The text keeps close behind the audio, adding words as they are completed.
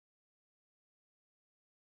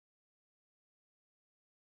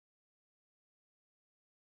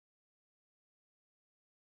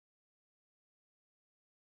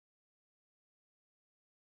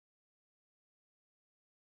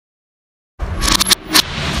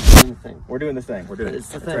thing. We're doing the thing. We're doing It's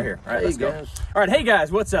the It's thing. right here. All right, Hey, let's go. guys. All right, hey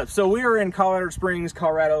guys, what's up? So we are in Colorado Springs,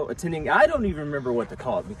 Colorado, attending. I don't even remember what to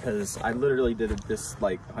call it because I literally did this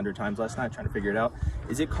like 100 times last night trying to figure it out.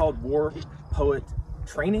 Is it called War Poet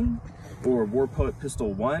Training or War Poet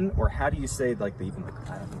Pistol 1, or how do you say like I don't even know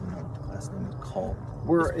what the class name is called?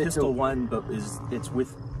 It's Pistol 1, but it's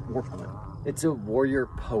with War Poet. It's a warrior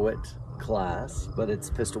poet class, but it's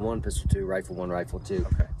pistol 1, pistol 2, rifle 1, rifle 2.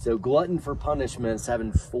 Okay. So glutton for punishment's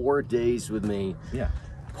having 4 days with me. Yeah.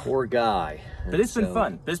 Poor guy. But it's been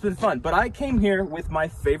fun. It's been fun. But I came here with my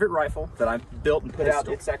favorite rifle that I built and put out.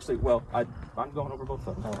 It's actually, well, I'm going over both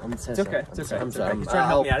of them. It's okay. It's okay. I'm It's sorry. okay. He's trying to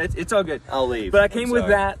help me out. It's all good. I'll leave. But I came with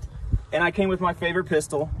that, and I came with my favorite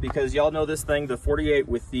pistol because y'all know this thing, the 48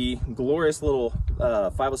 with the glorious little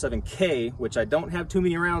 507K, which I don't have too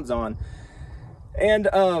many rounds on. And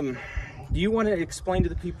do you want to explain to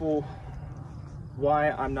the people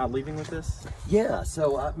why I'm not leaving with this? Yeah,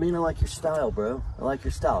 so I mean, I like your style, bro. I like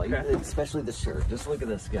your style, Okay. especially the shirt. Just look at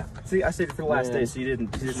this guy. See, I saved it for the last Man, day, so you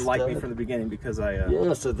didn't like me from the beginning because I.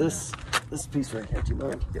 Yeah, so this piece right here, do you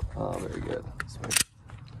mind? Yep. Oh, very good.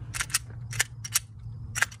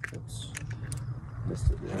 Oops.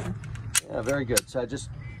 Missed it there. Yeah, very good. So I just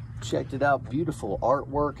checked it out. Beautiful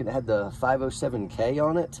artwork, and it had the 507K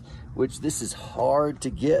on it, which this is hard to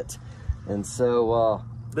get. And so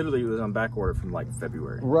literally, it was on back order from like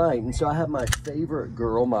February. right, and so I have my favorite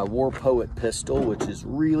girl, my War Poet pistol, which is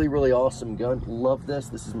really, really awesome gun. Love this.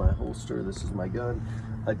 This is my holster. This is my gun.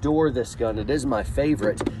 Adore this gun. It is my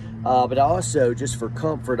favorite. But also, just for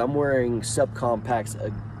comfort, I'm wearing subcompacts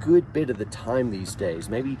a good bit of the time these days,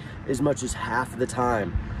 maybe as much as half the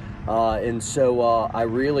time. And so I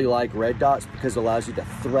really like red dots because it allows you to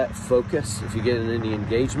threat focus if you get in any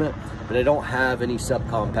engagement. But I don't have any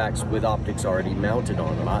subcompacts with optics already mounted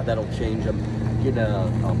on them. That'll change. I'm getting a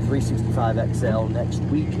 365 XL next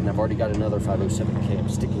week, and I've already got another 507K I'm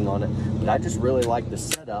sticking on it. But I just really like the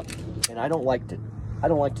setup, and I don't like to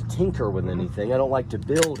tinker with anything. I don't like to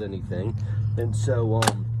build anything. And so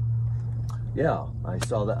yeah, I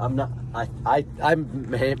saw that. I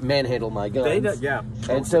manhandle my guns. Yeah.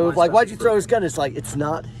 And so if like, why'd you throw his gun? It's like, it's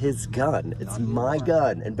not his gun. It's my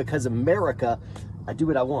gun. And because America, I do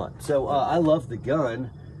what I want. So I love the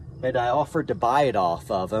gun, and I offered to buy it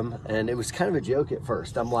off of him. And it was kind of a joke at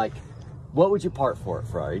first. I'm like, what would you part for it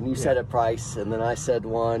for? And you said a price, and then I said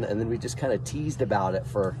one, and then we just kind of teased about it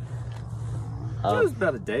for it was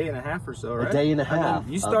about a day and a half or so, right? A day and a half.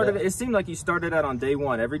 You started. It seemed like you started out on day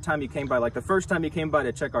one. Every time you came by, like the first time you came by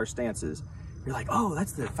to check our stances, you're like, "Oh,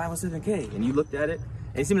 that's the 507K," and you looked at it.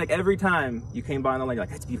 And it seemed like every time you came by on the lane, you're like,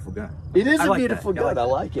 "That's a beautiful gun." It is a beautiful gun. I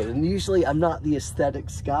like it. And usually, I'm not the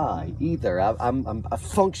aesthetics guy either. I'm a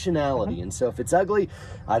functionality, and so if it's ugly,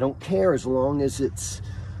 I don't care as long as it's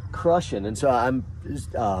crushing. And so I'm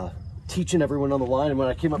teaching everyone on the line, and when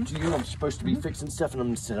I came up to you, I'm supposed to be fixing stuff, and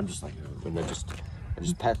I'm just like, and I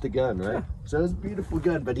just pat the gun, right? Yeah. So it's a beautiful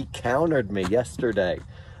gun, but he countered me yesterday,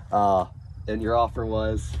 and your offer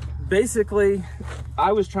was? Basically,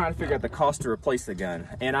 I was trying to figure out the cost to replace the gun,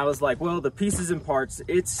 and I was like, well, the pieces and parts,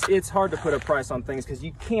 it's hard to put a price on things because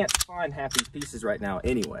you can't find half these pieces right now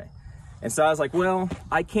anyway. And so I was like, well,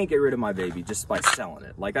 I can't get rid of my baby just by selling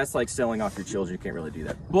it. Like, that's like selling off your children. You can't really do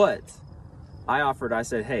that. But I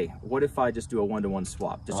said, hey, what if I just do a 1-to-1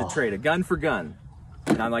 swap? Just to trade a gun for gun.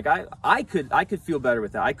 And I'm like, I could feel better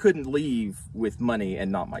with that. I couldn't leave with money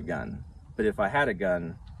and not my gun. But if I had a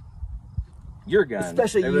gun, your gun.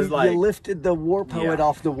 Especially you lifted the War Poet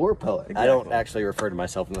off the War Poet. Exactly. I don't actually refer to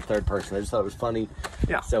myself in the third person. I just thought it was funny.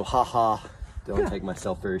 Yeah. So haha, don't take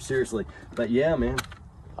myself very seriously. But yeah, man,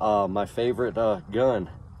 my favorite gun.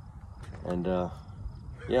 And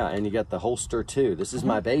yeah, and you got the holster too. This is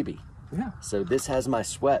my baby. Yeah. So this has my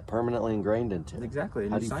sweat permanently ingrained into it. Exactly.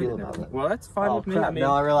 How do you feel about it? Well, that's fine with me. Crap. I mean,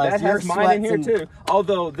 now I realize that has mine in here too.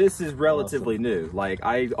 Although this is relatively new. Like,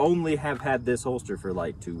 I only have had this holster for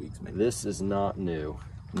like 2 weeks maybe. This is not new.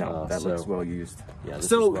 No, that looks well used. Yeah. This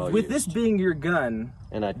so is well with used. this being your gun,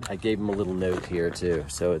 and I gave him a little note here too.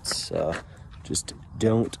 So it's just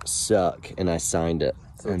don't suck, and I signed it.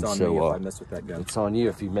 So it's on me if I mess with that gun. It's on you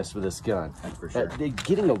if you mess with this gun. That's for sure.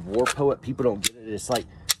 Getting a War Poet, people don't get it. It's like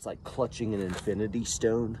clutching an infinity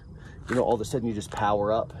stone. You know, all of a sudden you just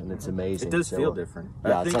power up, and it's amazing. It does feel different.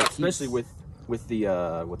 Yeah, I think especially with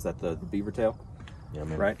the what's that, the beaver tail? Yeah,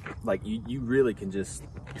 man. Right? Like you really can just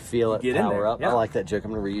feel it, get power in there. up. Yeah. I like that joke.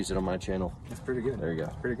 I'm gonna reuse it on my channel. It's pretty good. There you go.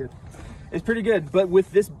 It's pretty good. It's pretty good. But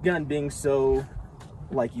with this gun being so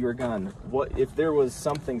like your gun, what if there was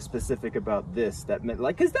something specific about this that meant,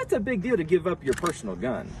 like, because that's a big deal to give up your personal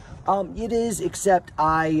gun. It is, except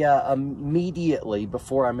I immediately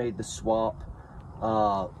before I made the swap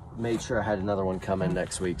made sure I had another one come in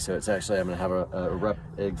next week. So it's actually, I'm gonna have a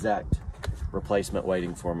exact replacement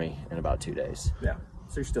waiting for me in about 2 days. Yeah.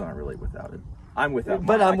 So you're still not really without it. I'm without.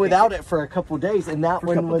 But I'm without it for a couple of days, and that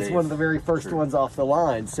one was one of the very first ones off the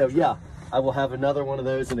line. So yeah, I will have another one of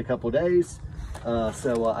those in a couple of days.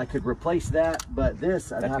 So I could replace that, but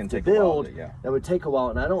this I'd have to build. That would take a while,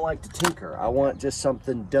 and I don't like to tinker. I want just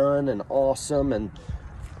something done and awesome, and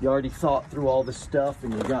you already thought through all the stuff,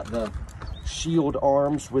 and you got the shield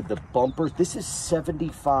arms with the bumpers. This is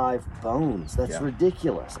 75 bones. That's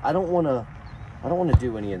ridiculous. I don't want to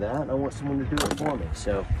do any of that. I want someone to do it for me.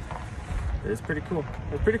 So it's pretty cool.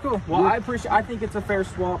 It's pretty cool. Well, I think it's a fair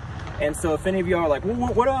swap. And so if any of y'all are like, well,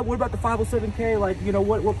 what about the 507K? Like, you know,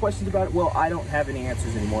 what questions about it? Well, I don't have any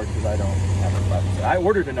answers anymore because I don't have a 507. I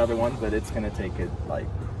ordered another one, but it's going to take it like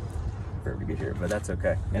forever to get here, but that's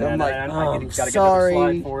okay. And I'm like, gotta sorry, get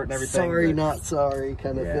another slide for it and everything. Sorry, not sorry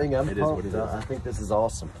kind of thing. I'm pumped. I think this is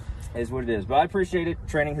awesome. It is what it is, but I appreciate it.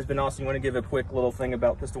 Training has been awesome. You want to give a quick little thing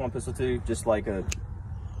about Pistol 1, Pistol 2? Just like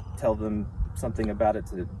tell them something about it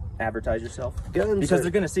to advertise yourself, because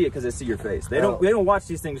they're gonna see it because they see your face. They don't watch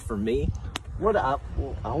these things for me. I'll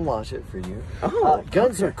watch it for you.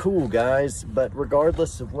 Guns are cool, guys, but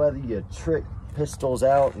regardless of whether you trick pistols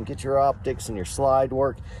out and get your optics and your slide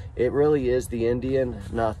work, it really is the Indian,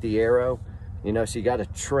 not the arrow. You know, so you got to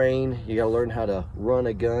train, you got to learn how to run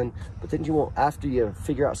a gun, but then after you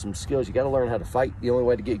figure out some skills, you got to learn how to fight. The only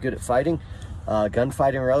way to get good at fighting,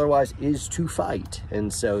 gunfighting or otherwise, is to fight.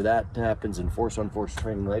 And so that happens in force-on-force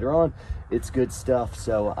training later on. It's good stuff.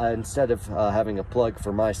 So instead of having a plug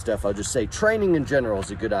for my stuff, I'll just say training in general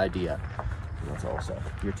is a good idea. That's all. So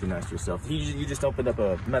you're too nice to yourself. You just opened up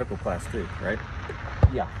a medical class too, right?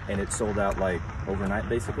 Yeah. And it sold out like overnight,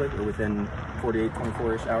 basically, or within 48,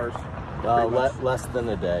 24-ish hours? Less than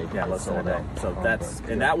a day. Yeah, less than a day. So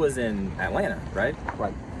that was in Atlanta, right?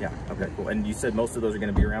 Right. Yeah. Okay. Cool. And you said most of those are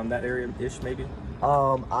going to be around that area-ish, maybe?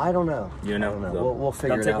 I don't know. You know. We'll figure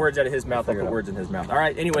it out. Don't take words out of his mouth. I'll put words in his mouth. All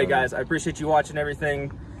right. Anyway, guys, I appreciate you watching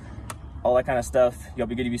everything, all that kind of stuff. Y'all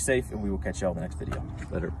be good to be safe, and we will catch y'all in the next video.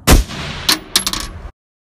 Later.